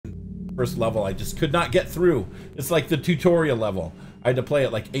first level I just could not get through. It's like the tutorial level. I had to play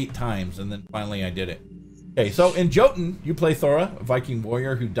it like 8 times, and then finally I did it. Okay, so in Jotun, you play Thora, a Viking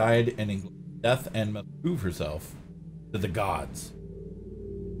warrior who died in death and must prove herself to the gods.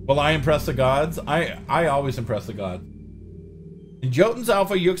 Will I impress the gods? I always impress the gods. In Jotun's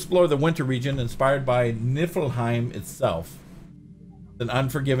Alpha, you explore the winter region inspired by Niflheim itself. An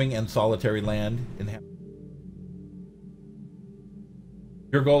unforgiving and solitary land.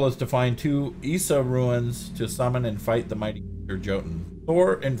 Your goal is to find 2 Isa ruins to summon and fight the mighty Jotun.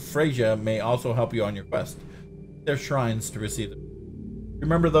 Thor and Freyja may also help you on your quest. They're shrines to receive them.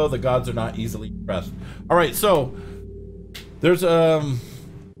 Remember though, the gods are not easily impressed. Alright, so there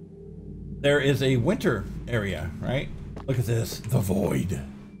is a winter area, right? Look at this, the void.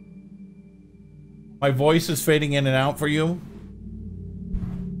 My voice is fading in and out for you.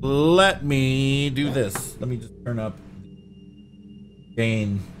 Let me do this. Let me just turn up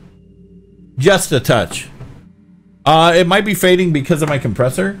gain just a touch. It might be fading because of my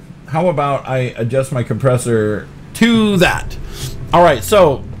compressor. How about I adjust my compressor to that? All right,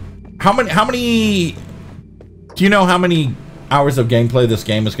 so how many do you know how many hours of gameplay this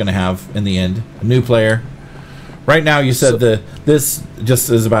game is going to have in the end? A new player. Right now you said this just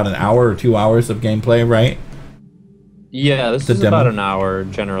is about an hour or 2 hours of gameplay, right? Yeah, this is about an hour.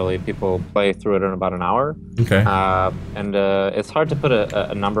 Generally, people play through it in about an hour. Okay. And it's hard to put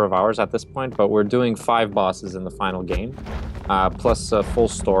a number of hours at this point, but we're doing 5 bosses in the final game, plus a full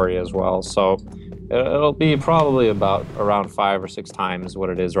story as well. So it'll be probably about around 5 or 6 times what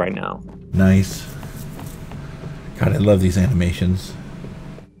it is right now. Nice. God, I love these animations.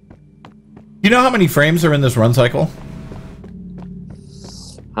 You know how many frames are in this run cycle?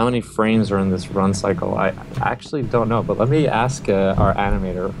 How many frames are in this run cycle? I actually don't know, but let me ask our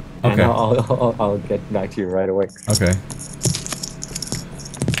animator, and okay. I'll get back to you right away. Okay.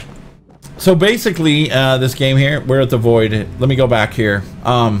 So basically, this game here, we're at the void. Let me go back here,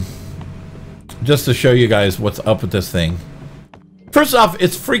 just to show you guys what's up with this thing. First off,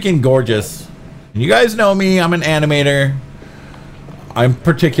 it's freaking gorgeous. You guys know me, I'm an animator. I'm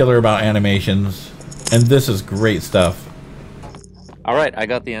particular about animations, and this is great stuff. All right, I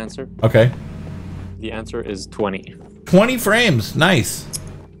got the answer. Okay. The answer is 20. 20 frames, nice.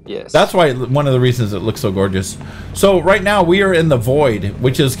 Yes. That's why one of the reasons it looks so gorgeous. So right now we are in the void,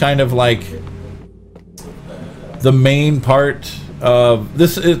 which is kind of like the main part of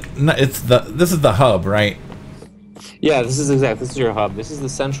this. This is the hub, right? Yeah, this is your hub. This is the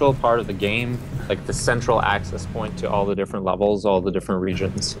central part of the game, like the central access point to all the different levels, all the different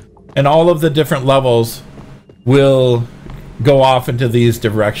regions. And all of the different levels will go off into these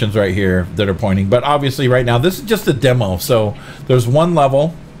directions right here that are pointing. But obviously right now, this is just a demo. So there's one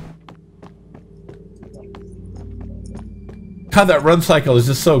level. God, that run cycle is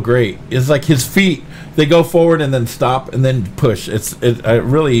just so great. It's like his feet, they go forward and then stop and then push. I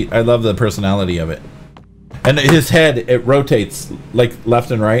love the personality of it. And his head, it rotates like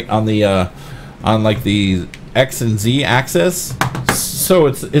left and right on the on like the X and Z axis. So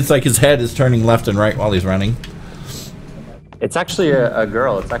it's like his head is turning left and right while he's running. It's actually a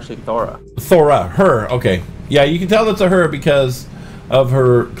girl. It's actually Thora. Thora, her. Okay, yeah, you can tell it's a her because of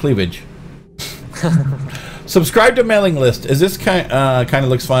her cleavage. Subscribe to mailing list. Is this kind of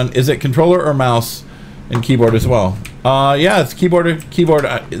looks fun? Is it controller or mouse and keyboard as well? Yeah, it's keyboard.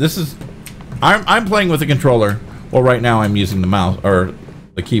 This is. I'm playing with the controller. Well, right now I'm using the mouse or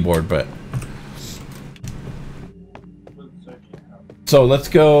the keyboard, but. So let's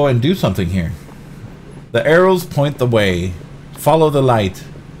go and do something here. The arrows point the way. Follow the light.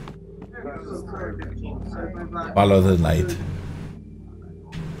 Follow the light.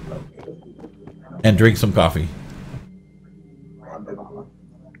 And drink some coffee.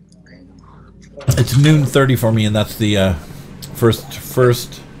 It's noon 30 for me, and that's the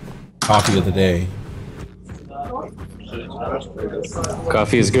first coffee of the day.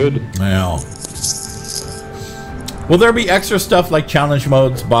 Coffee is good. Wow. Will there be extra stuff like challenge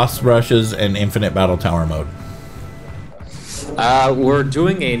modes, boss rushes, and infinite battle tower mode? We're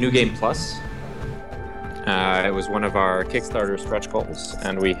doing a New Game Plus. It was one of our Kickstarter stretch goals,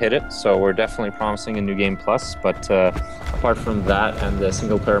 and we hit it. So we're definitely promising a New Game Plus. But apart from that and the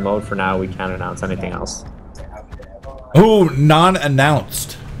single player mode, for now, we can't announce anything else. Oh,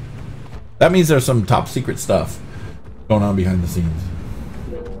 non-announced. That means there's some top secret stuff going on behind the scenes.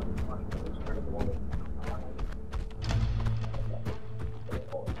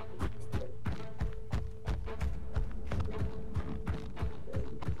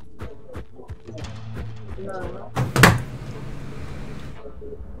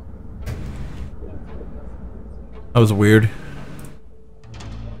 That was weird.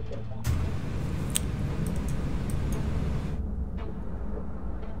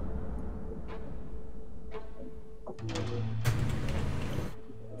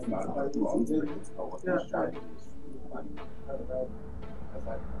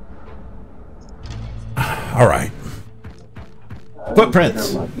 All right.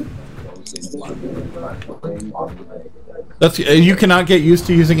 Footprints. That's you cannot get used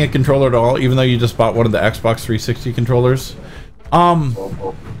to using a controller at all, even though you just bought one of the Xbox 360 controllers.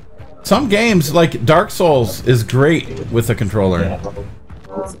 Some games like Dark Souls is great with a controller.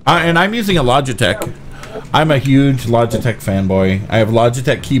 And I'm using a Logitech. I'm a huge Logitech fanboy. I have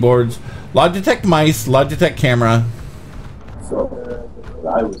Logitech keyboards, Logitech mice, Logitech camera.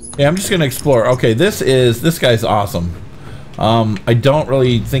 Yeah, I'm just gonna explore. Okay, this guy's awesome. I don't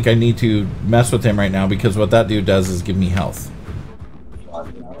really think I need to mess with him right now because what that dude does is give me health.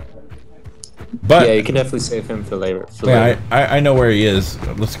 But yeah, you can definitely save him for later. Yeah, I know where he is.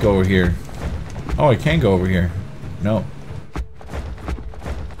 Let's go over here. Oh, I can go over here. No.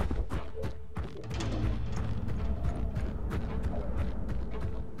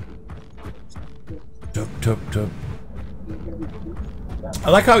 Tup, tup, tup. I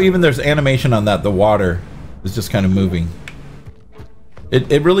like how even there's animation on that. The water is just kind of moving.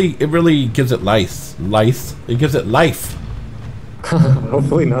 It really gives it life. It gives it life.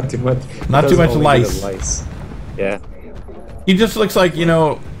 Hopefully not too much. Not too much lice. Yeah. He just looks like, you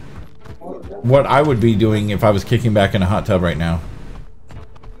know, what I would be doing if I was kicking back in a hot tub right now.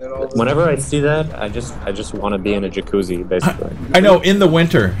 Whenever I see that, I just want to be in a jacuzzi, basically. I know, in the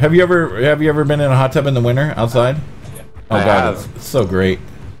winter. Have you ever been in a hot tub in the winter outside? Oh I God, have. it's so great.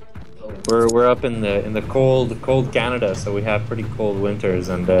 We're up in the cold Canada, so we have pretty cold winters,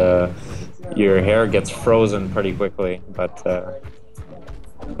 and your hair gets frozen pretty quickly. But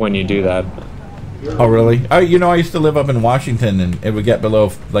when you do that. Oh really? You know, I used to live up in Washington, and it would get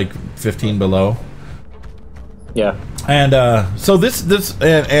below like 15 below. Yeah. And so this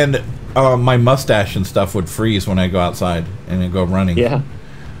my mustache and stuff would freeze when I go outside and then go running. Yeah.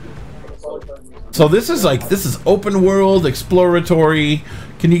 So this is open world, exploratory.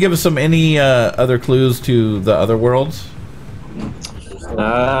 Can you give us any other clues to the other worlds?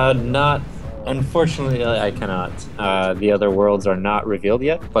 Not. Unfortunately, I cannot. The other worlds are not revealed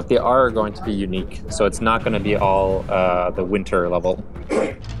yet, but they are going to be unique. So it's not going to be all the winter level.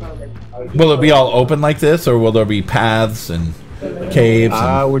 Will it be all open like this, or will there be paths and caves?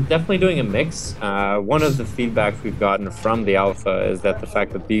 We're definitely doing a mix. One of the feedbacks we've gotten from the alpha is that the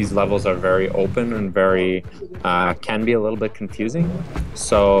fact that these levels are very open and very can be a little bit confusing.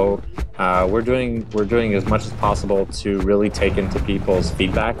 So we're doing as much as possible to really take into people's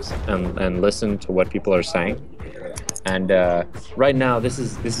feedbacks and listen to what people are saying. And right now, this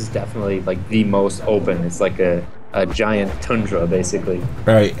is definitely like the most open. It's like a giant tundra, basically.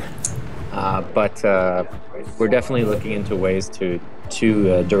 Right. But we're definitely looking into ways to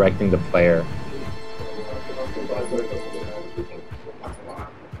directing the player.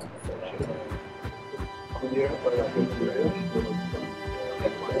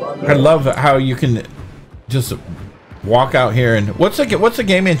 I love how you can just walk out here and what's the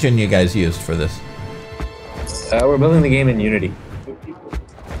game engine you guys used for this? We're building the game in Unity.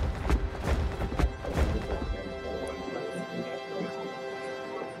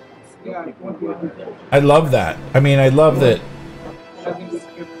 I love that. I mean, I love that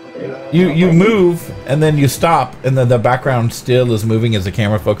you move and then you stop and then the background still is moving as the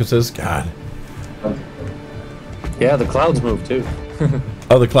camera focuses. God. Yeah, the clouds move too.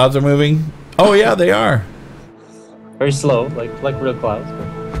 Oh, the clouds are moving? Oh yeah, they are. Very slow, like real clouds,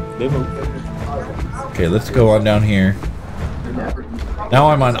 but they move. Okay, let's go on down here. Now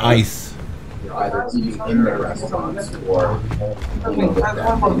I'm on ice. Either eating in their restaurants or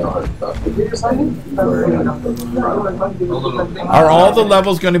Are all the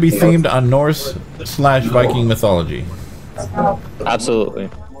levels going to be themed on Norse/Viking mythology? Absolutely.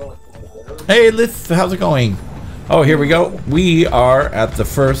 Hey, Lith, how's it going? Oh, here we go. We are at the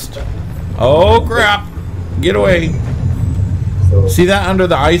first. Oh crap! Get away! See that under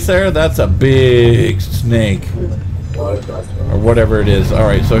the ice there? That's a big snake. Or whatever it is.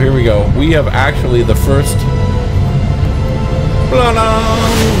 Alright, so here we go. We have actually the first...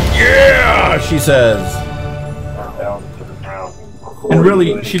 Yeah! She says. And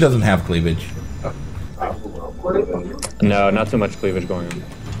really, she doesn't have cleavage. No, not too much cleavage going on.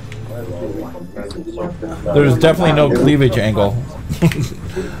 There's definitely no cleavage angle.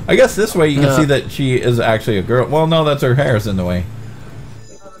 I guess this way you can see that she is actually a girl. Well, no, that's her hair's in the way.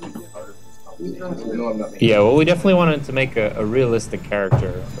 Yeah, well, we definitely wanted to make a realistic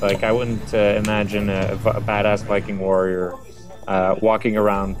character. Like, I wouldn't imagine a badass Viking warrior walking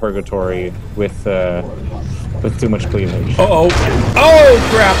around Purgatory with too much cleavage. Uh-oh. Oh,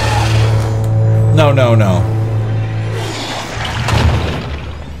 crap! No, no, no.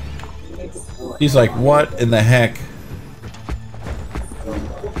 He's like, what in the heck?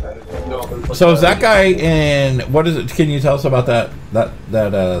 So is that guy in, what is it? Can you tell us about that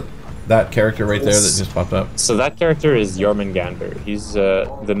character right there that just popped up? So that character is Jormungandr. He's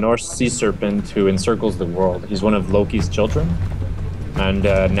the Norse sea serpent who encircles the world. He's one of Loki's children. And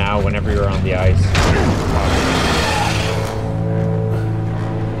now whenever you're on the ice...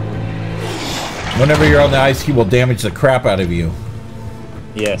 Whenever you're on the ice, he will damage the crap out of you.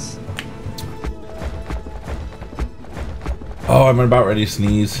 Yes. Oh, I'm about ready to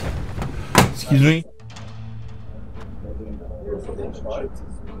sneeze. Excuse me.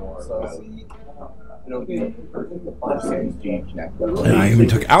 And I even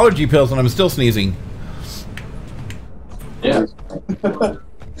took allergy pills and I'm still sneezing. Yeah.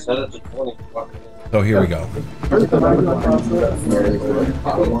 So here we go.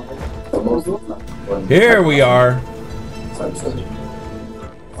 Here we are.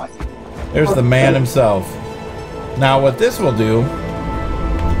 There's the man himself. Now what this will do,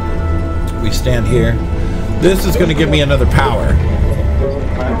 we stand here. This is going to give me another power.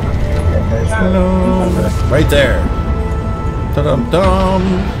 Right there. Ta-dum-dum.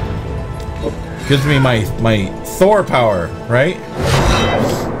 Gives me my Thor power, right?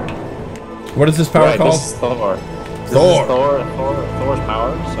 What is this power called? This is Thor. Thor. Thor's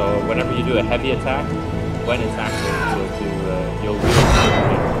power. So whenever you do a heavy attack, when it's active, you'll do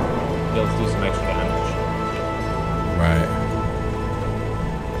some extra damage. Right.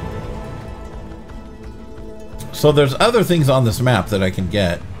 So there's other things on this map that I can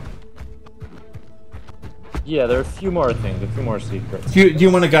get. Yeah, there are a few more things, a few more secrets. Do you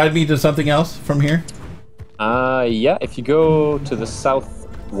want to guide me to something else from here? Yeah, if you go to the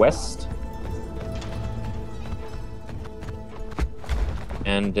southwest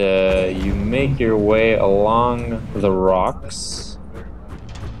and you make your way along the rocks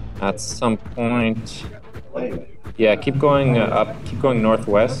at some point. Yeah, keep going up, keep going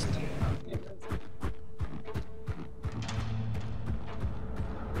northwest.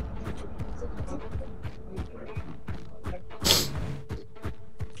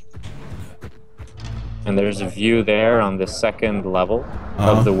 And there's a view there on the second level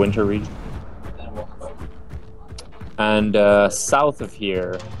of the winter region. And south of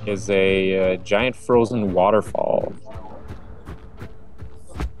here is a giant frozen waterfall.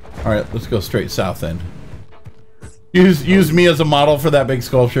 All right, let's go straight south then. Use me as a model for that big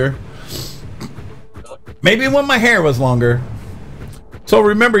sculpture. Maybe when my hair was longer. So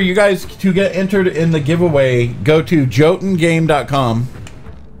remember, you guys, to get entered in the giveaway, go to jotungame.com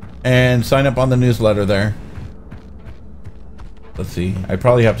and sign up on the newsletter there. Let's see. I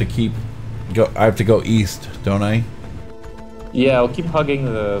probably have to I have to go east, don't I? Yeah, I'll keep hugging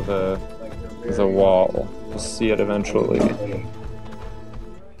the wall. You'll see it eventually.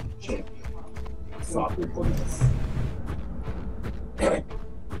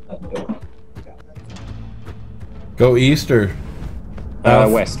 Go east or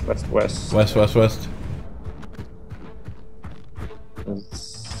west. West.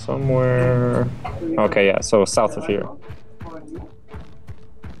 Somewhere. Okay, yeah. So south of here.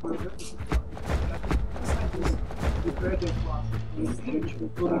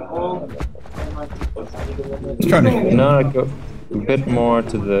 No, go a bit more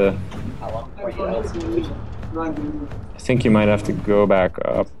to the. I think you might have to go back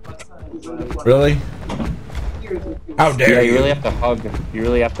up. Really? How dare yeah, you? You really have to hug. You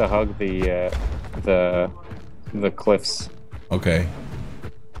really have to hug the cliffs. Okay.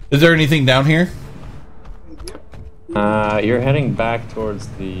 Is there anything down here? You're heading back towards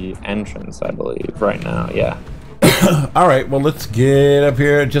the entrance, I believe, right now. Yeah. All right. Well, let's get up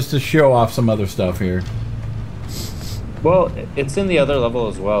here just to show off some other stuff here. Well, it's in the other level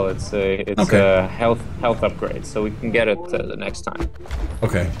as well. It's a health upgrade, so we can get it the next time.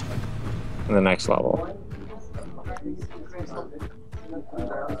 Okay. In the next level.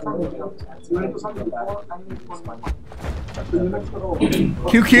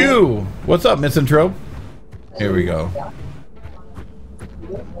 QQ! What's up, Misanthrope? Here we go.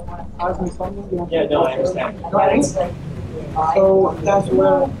 Yeah, no, I understand. So that's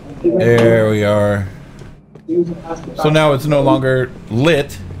where. There we are. So now it's no longer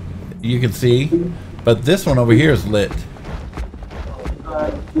lit, you can see, but this one over here is lit.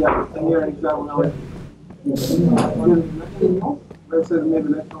 Yeah, and here exactly. Maybe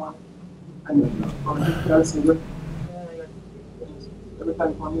next one. And that's good. Every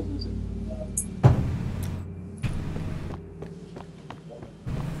time for music.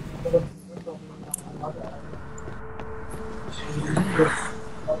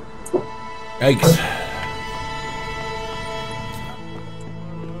 Yikes.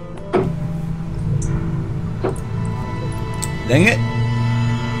 Dang it.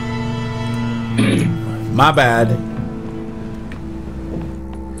 My bad.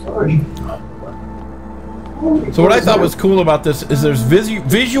 So what I thought was cool about this is there's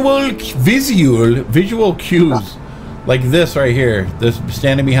visual cues like this right here. There's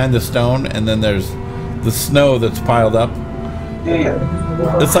standing behind the stone, and then there's the snow that's piled up.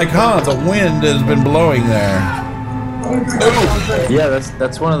 It's like, the wind has been blowing there. Yeah,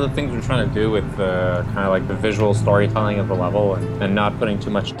 that's one of the things we're trying to do with kind of like the visual storytelling of the level, and not putting too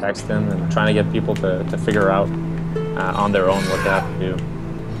much text in, and trying to get people to figure out on their own what they have to do.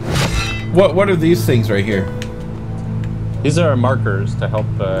 What are these things right here? These are markers to help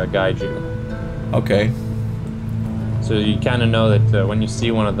guide you. Okay. So you kind of know that when you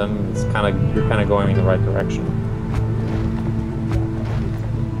see one of them, you're kind of going in the right direction.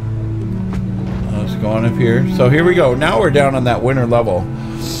 Let's go on up here. So here we go. Now we're down on that winter level.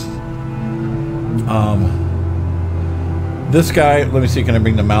 This guy. Let me see. Can I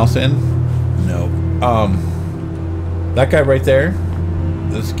bring the mouse in? No. That guy right there.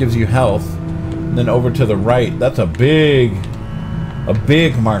 This gives you health. And then over to the right, that's a big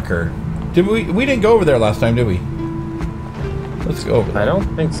marker. Did we didn't go over there last time, did we? Let's go over there. I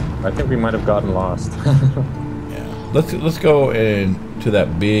don't think so. I think we might have gotten lost. Yeah. Let's go into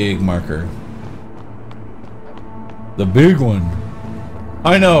that big marker. The big one.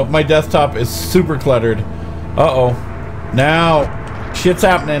 I know, my desktop is super cluttered. Uh-oh. Now shit's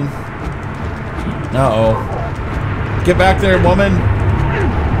happening. Uh-oh. Get back there, woman.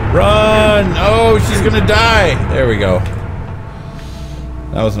 Run! Oh, she's gonna die! There we go.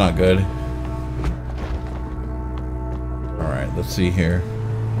 That was not good. Alright, let's see here.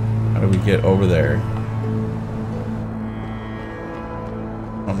 How do we get over there?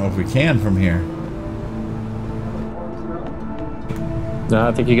 I don't know if we can from here. No,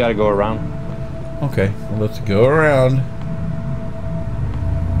 I think you gotta go around. Okay, well, let's go around.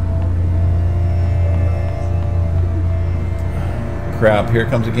 Crap, here it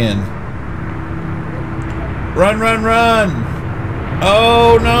comes again. Run, run, run!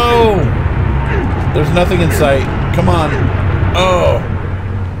 Oh no! There's nothing in sight. Come on. Oh!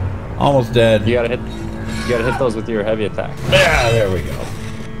 Almost dead. You gotta hit those with your heavy attack. Yeah, there we go.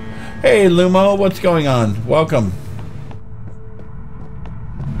 Hey Lumo, what's going on? Welcome.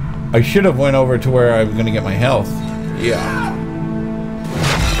 I should have went over to where I'm gonna get my health. Yeah.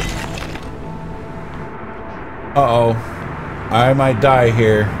 Uh-oh. I might die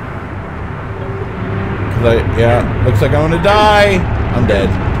here. Yeah, looks like I'm gonna die. I'm dead.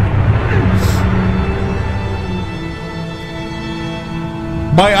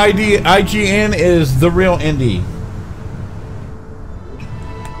 My IGN is the real indie.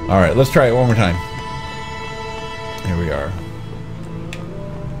 Alright, let's try it one more time. Here we are.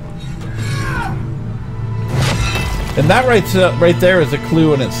 And that right there is a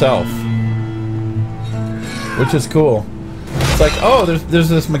clue in itself. Which is cool. It's like, oh, there's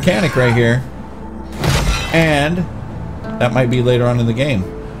this mechanic right here. And that might be later on in the game.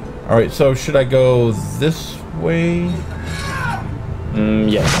 Alright, so should I go this way?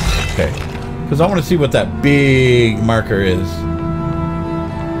 Yes. Okay. Because I want to see what that big marker is.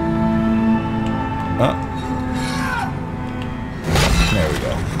 There we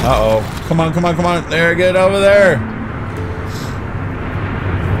go. Uh-oh. Come on, come on, come on. There, get over there.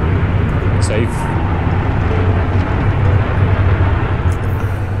 Safe.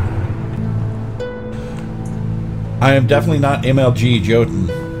 I am definitely not MLG Jotun,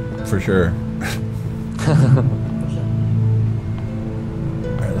 for sure.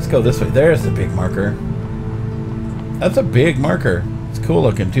 Alright, let's go this way. There's the big marker. That's a big marker. It's cool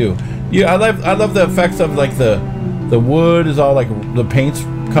looking too. Yeah, I love the effects of like the wood is all like the paint's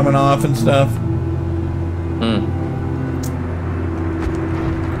coming off and stuff.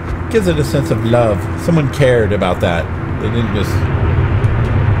 Gives it a sense of love. Someone cared about that. They didn't just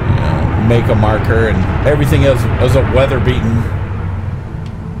make a marker and everything else was a weather beaten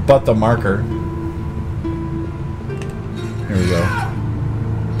but the marker. Here we go.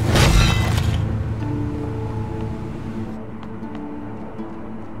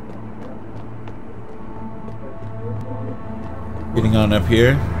 Getting on up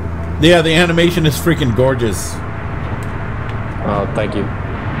here. Yeah, the animation is freaking gorgeous. Oh, thank you.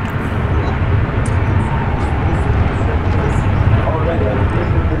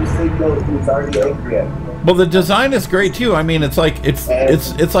 Well, the design is great too. I mean, it's like it's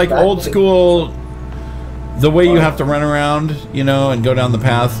like old school. The way you have to run around, you know, and go down the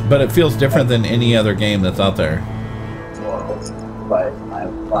path, but it feels different than any other game that's out there.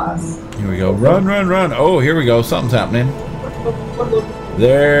 Here we go. Run, run, run. Oh, here we go. Something's happening.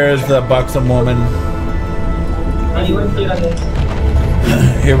 There's the buxom woman.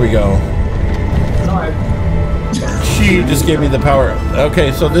 Here we go. She just gave me the power.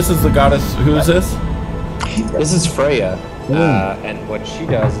 Okay, so this is the goddess. Who is this? This is Freya, and what she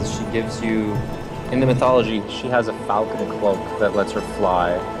does is she gives you, in the mythology, she has a falcon cloak that lets her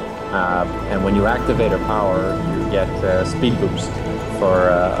fly, and when you activate her power, you get a speed boost for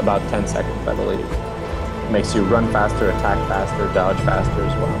about 10 seconds, I believe. Makes you run faster, attack faster, dodge faster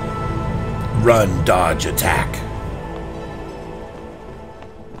as well. Run, dodge, attack.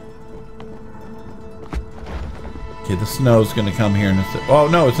 Okay, the snow's gonna come here in a sec. Oh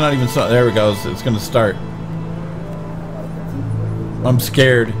no, it's not even snow. There it goes. It's gonna start. I'm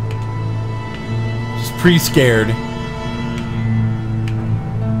scared. Just pre-scared.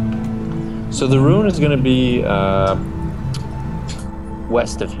 So the rune is going to be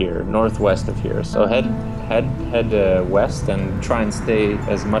west of here, northwest of here. So head west and try and stay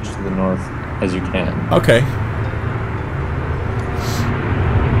as much to the north as you can. Okay.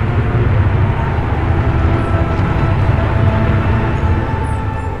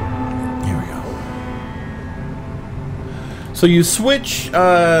 So you switch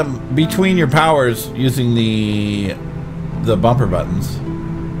between your powers using the bumper buttons.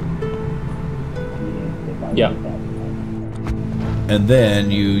 Yeah. And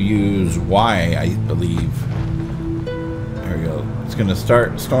then you use Y, I believe. There we go. It's gonna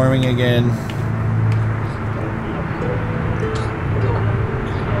start storming again.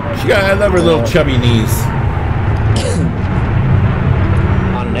 I love her little chubby knees.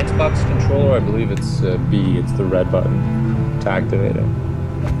 On an Xbox controller, I believe it's B. It's the red button to activate it.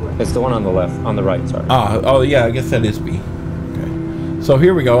 It's the one on the left, on the right, sorry. Oh yeah, I guess that is B. Okay. So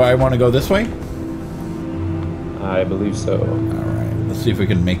here we go. I want to go this way? I believe so. Alright, let's see if we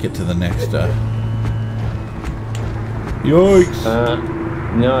can make it to the next, Yikes!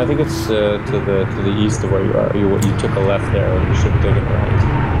 No, I think it's to the east of where you are. You took a left there, and you should take it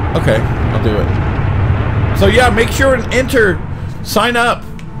right. Okay, I'll do it. So yeah, make sure and enter, sign up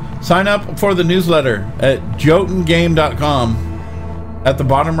for the newsletter at jotungame.com. At the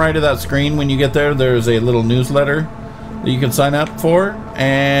bottom right of that screen, when you get there, there's a little newsletter that you can sign up for,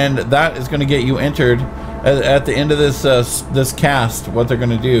 and that is going to get you entered at the end of this this cast. What they're going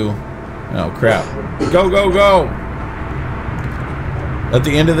to do? Oh crap! Go go go! At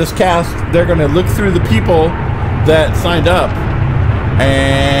the end of this cast, they're going to look through the people that signed up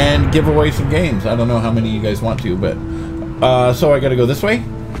and give away some games. I don't know how many you guys want to, but so I got to go this way.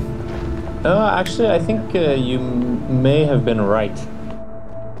 Actually, I think you may have been right.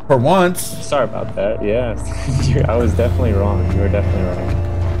 For once. Sorry about that. Yeah, I was definitely wrong. You were definitely wrong.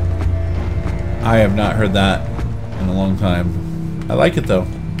 I have not heard that in a long time. I like it though.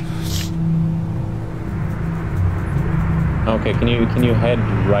 Okay, can you head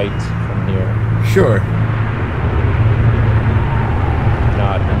right from here? Sure.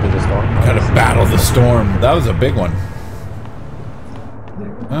 Not into the storm. Gotta battle the storm. That was a big one.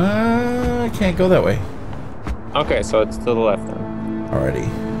 I can't go that way. Okay, so it's to the left then. Alrighty.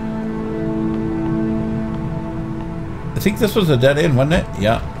 I think this was a dead end, wasn't it?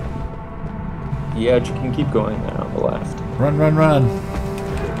 Yeah. Yeah, but you can keep going there on the left. Run, run, run.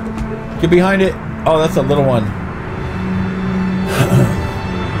 Get behind it. Oh, that's a little one.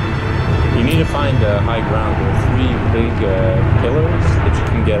 You need to find high ground. There are 3 big pillars that you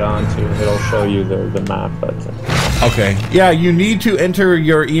can get onto. It'll show you the map. But okay. Yeah, you need to enter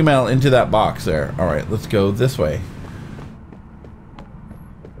your email into that box there. All right, let's go this way.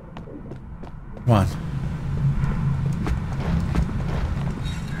 Come on.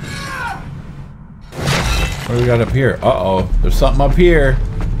 What do we got up here? Uh-oh, there's something up here.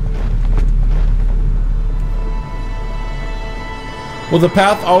 Will the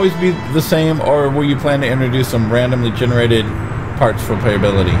path always be the same, or will you plan to introduce some randomly generated parts for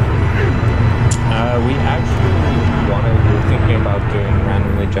playability? We actually we're thinking about doing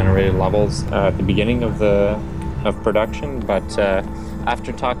randomly generated levels at the beginning of production, but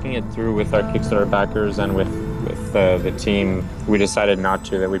after talking it through with our Kickstarter backers and with the team, we decided not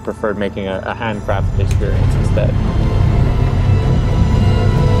to. That we preferred making a handcrafted experience instead.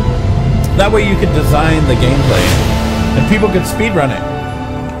 That way you could design the gameplay and people could speedrun it.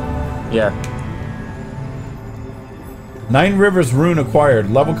 Yeah. 9 Rivers rune acquired.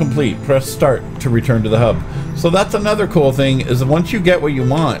 Level complete. Press start to return to the hub. So that's another cool thing, is once you get what you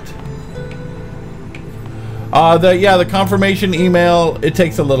want. The confirmation email, it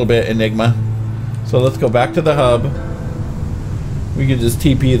takes a little bit, Enigma. So let's go back to the hub. We can just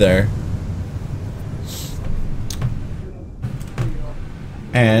TP there.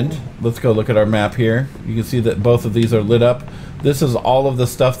 And let's go look at our map here. You can see that both of these are lit up. This is all of the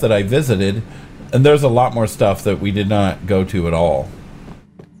stuff that I visited. And there's a lot more stuff that we did not go to at all.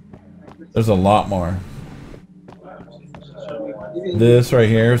 There's a lot more. This right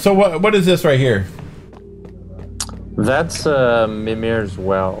here. So what is this right here? That's Mimir's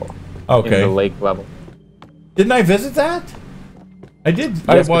well. Okay. In the lake level. Didn't I visit that? I did.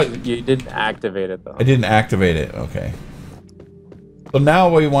 Yes, you didn't activate it though. I didn't activate it. Okay. So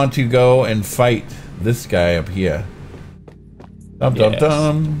now we want to go and fight this guy up here. Dum dum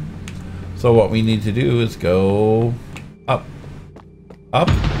dum. So what we need to do is go up. Up.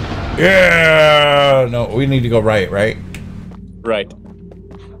 Yeah. No, we need to go right, right? Right.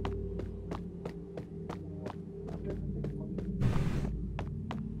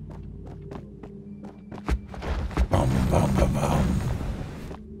 Bum, bum, bum, bum.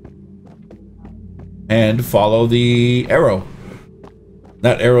 And follow the arrow.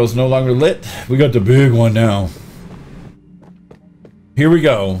 That arrow's no longer lit. We got the big one now. Here we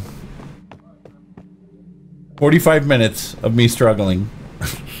go. 45 minutes of me struggling.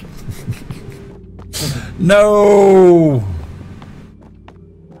 No!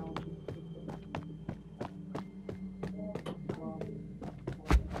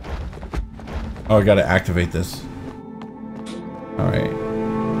 Oh, I gotta activate this. Alright.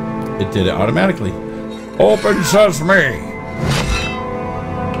 It did it automatically. Open sesame!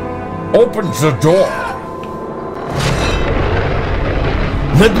 Opens the door!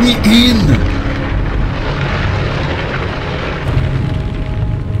 Let me in!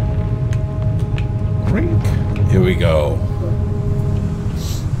 Here we go.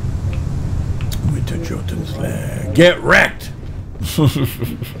 With the Jotun's leg. Get wrecked!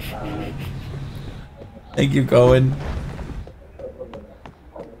 Thank you, Cohen.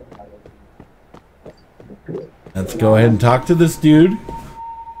 Let's go ahead and talk to this dude.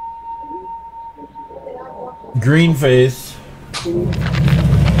 Green face.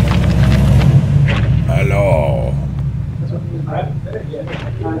 Hello.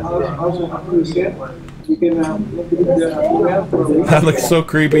 That looks so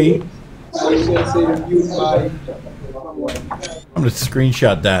creepy. I'm gonna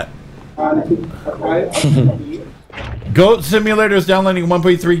screenshot that. Goat Simulator is downloading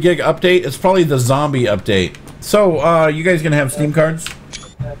 1.3 gig update. It's probably the zombie update. So, you guys gonna have Steam cards?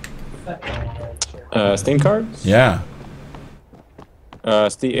 Steam cards? Yeah.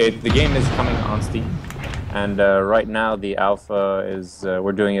 The game is coming on Steam, and right now the alpha is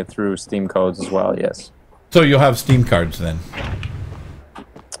we're doing it through Steam codes as well. Yes. So you'll have Steam cards then?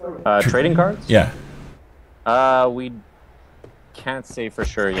 Trading cards? Yeah. We can't say for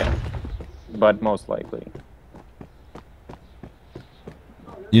sure yet, but most likely.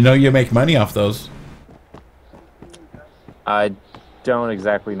 You know you make money off those. I don't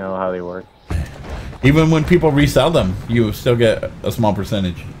exactly know how they work. Even when people resell them, you still get a small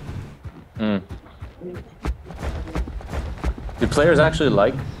percentage. Mm. Do players actually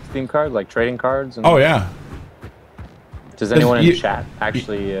like Steam cards, like trading cards? And oh, yeah. Does anyone in the chat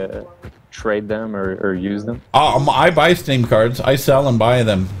actually trade them or use them? I buy Steam cards. I sell and buy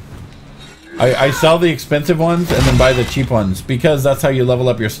them. I sell the expensive ones and then buy the cheap ones because that's how you level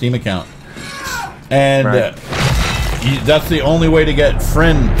up your Steam account. And Right. That's the only way to get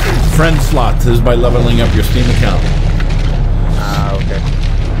friend slots is by leveling up your Steam account. Okay.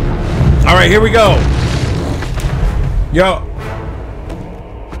 All right, here we go. Yo.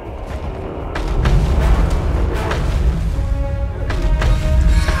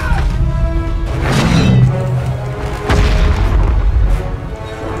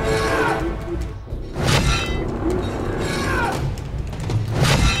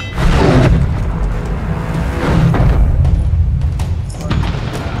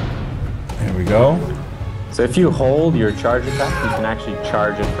 Go. So if you hold your charge attack, you can actually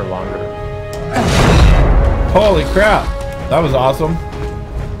charge it for longer. Holy crap! That was awesome.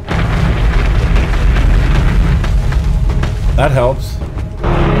 That helps.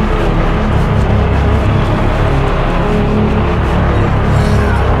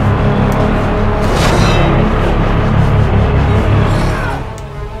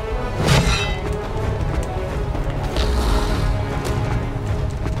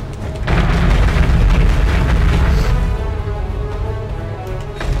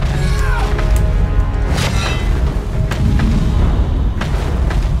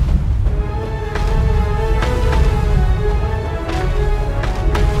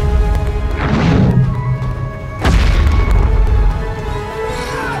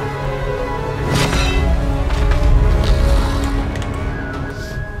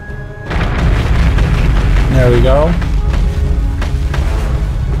 There we go.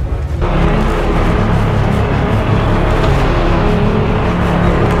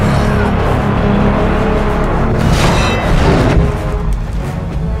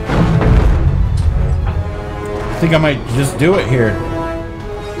 think I might just do it here.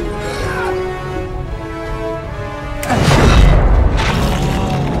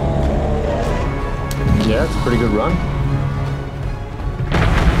 Yeah, it's a pretty good run.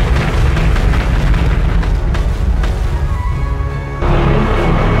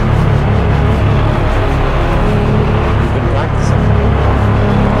 You've been practicing.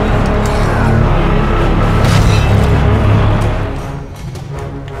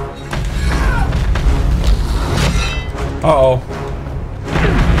 Uh-oh.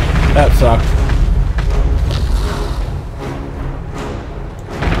 That sucked.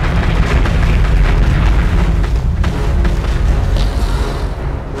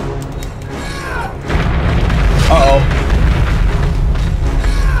 Uh-oh.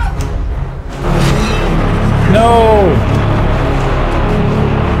 No!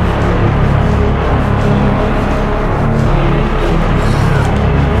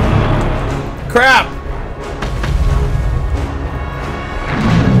 Crap!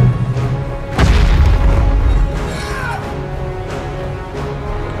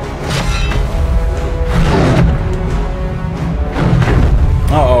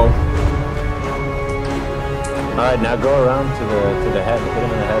 Uh-oh. All right, now go around to the head. Hit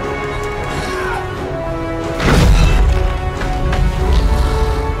him in the head.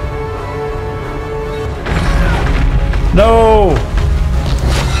 No!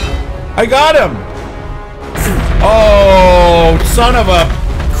 I got him! Oh, son of a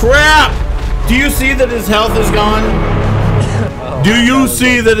crap! Do you see that his health is gone? Do you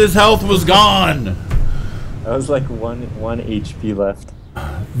see that his health was gone? That was like one HP left.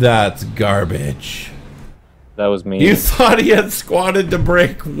 That's garbage. That was me. You thought he had squatted to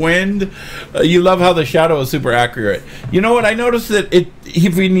break wind? You love how the shadow is super accurate. You know what? I noticed that if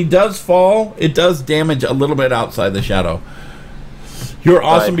he does fall, it does damage a little bit outside the shadow. You're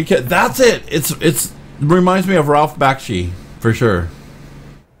awesome because that's it. It reminds me of Ralph Bakshi for sure.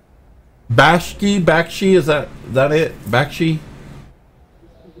 Bakshi, is that it? Bakshi?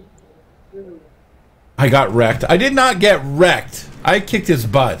 I got wrecked. I did not get wrecked. I kicked his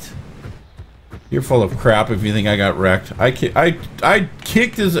butt. You're full of crap if you think I got wrecked. I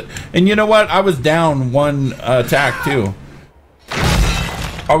kicked his... And you know what? I was down one attack, too.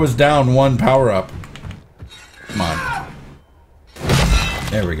 I was down one power-up. Come on.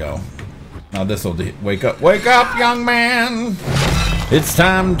 There we go. Now this'll do... Wake up, young man! It's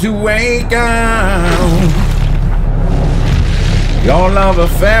time to wake up! Your love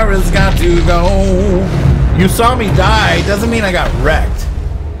affair has got to go. You saw me die. Doesn't mean I got wrecked.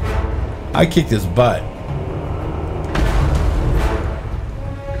 I kicked his butt.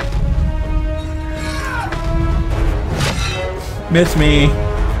 Miss me.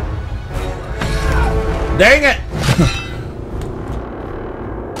 Dang it!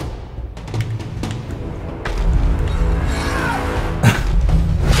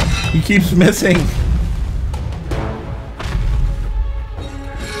 He keeps missing.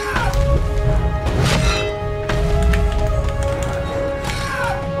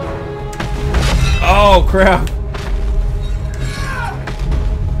 Oh, crap.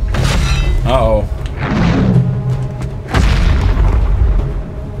 Uh-oh.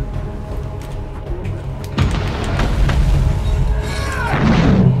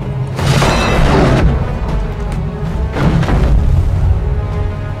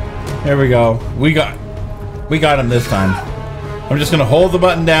 There we go. We got him this time. I'm just gonna hold the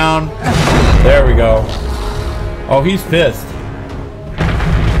button down. There we go. Oh, he's pissed.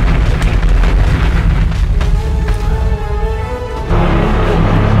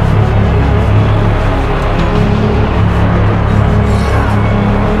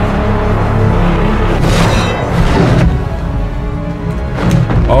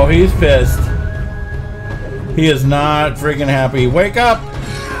 Oh, he's pissed. He is not freaking happy. Wake up!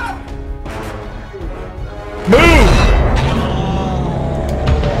 Move!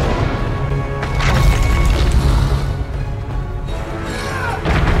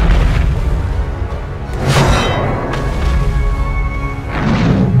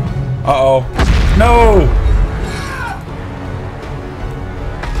 Uh-oh. No!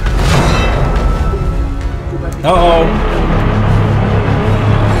 Uh-oh.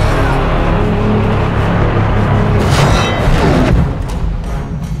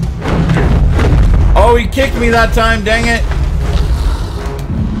 Oh, he kicked me that time, dang it.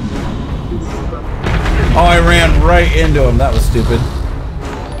 Oh, I ran right into him. That was stupid.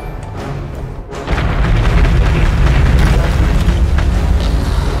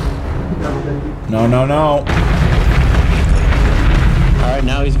 No, no, no. Alright,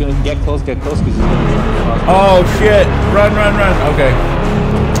 now he's gonna get close, because he's gonna... Oh, shit. Run, run, run. Okay.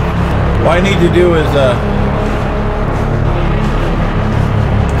 What I need to do is,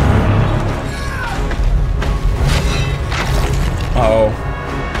 Uh-oh.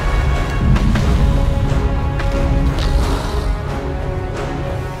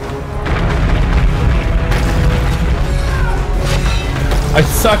 I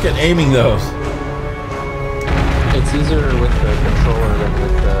suck at aiming those. It's easier with the controller than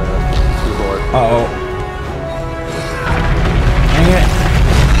with the keyboard. Uh-oh. Dang it.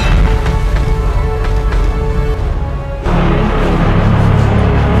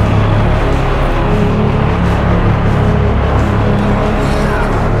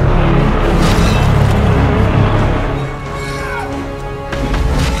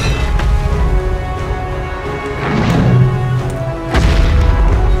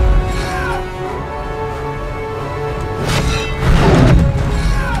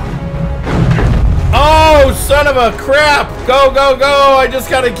 Oh, son of a crap! Go, go, go! I just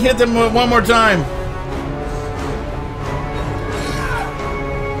gotta hit them one more time.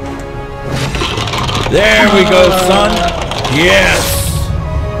 There we go, son. Yes!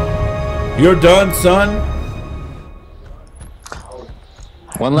 You're done, son.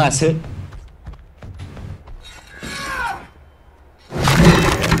 One last hit.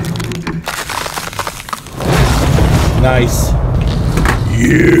 Nice.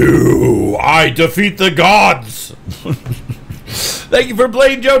 I defeat the gods. Thank you for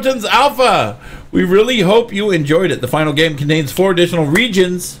playing Jotun's Alpha. We really hope you enjoyed it. The final game contains 4 additional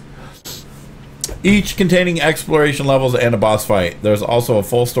regions, each containing exploration levels and a boss fight. There's also a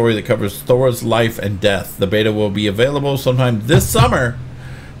full story that covers Thor's life and death. The beta will be available sometime this summer.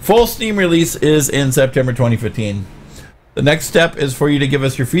 Full Steam release is in September 2015. The next step is for you to give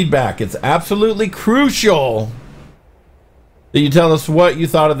us your feedback. It's absolutely crucial that you tell us what you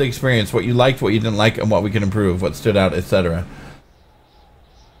thought of the experience, what you liked, what you didn't like, and what we can improve, what stood out, etc.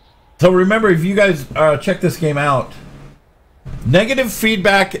 So remember, if you guys check this game out, negative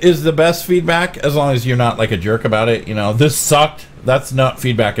feedback is the best feedback, as long as you're not like a jerk about it. You know, this sucked. That's not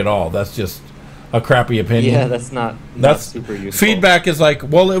feedback at all. That's just a crappy opinion. Yeah, that's not super useful. Feedback is like,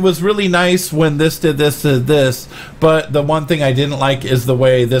 well, it was really nice when this did this, but the one thing I didn't like is the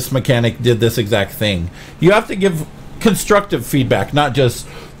way this mechanic did this exact thing. You have to give constructive feedback, not just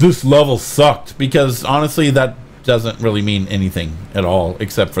this level sucked, because honestly that doesn't really mean anything at all,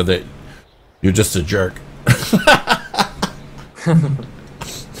 except for that you're just a jerk.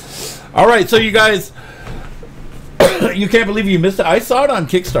 All right, so you guys, you can't believe you missed it. I saw it on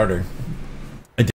Kickstarter.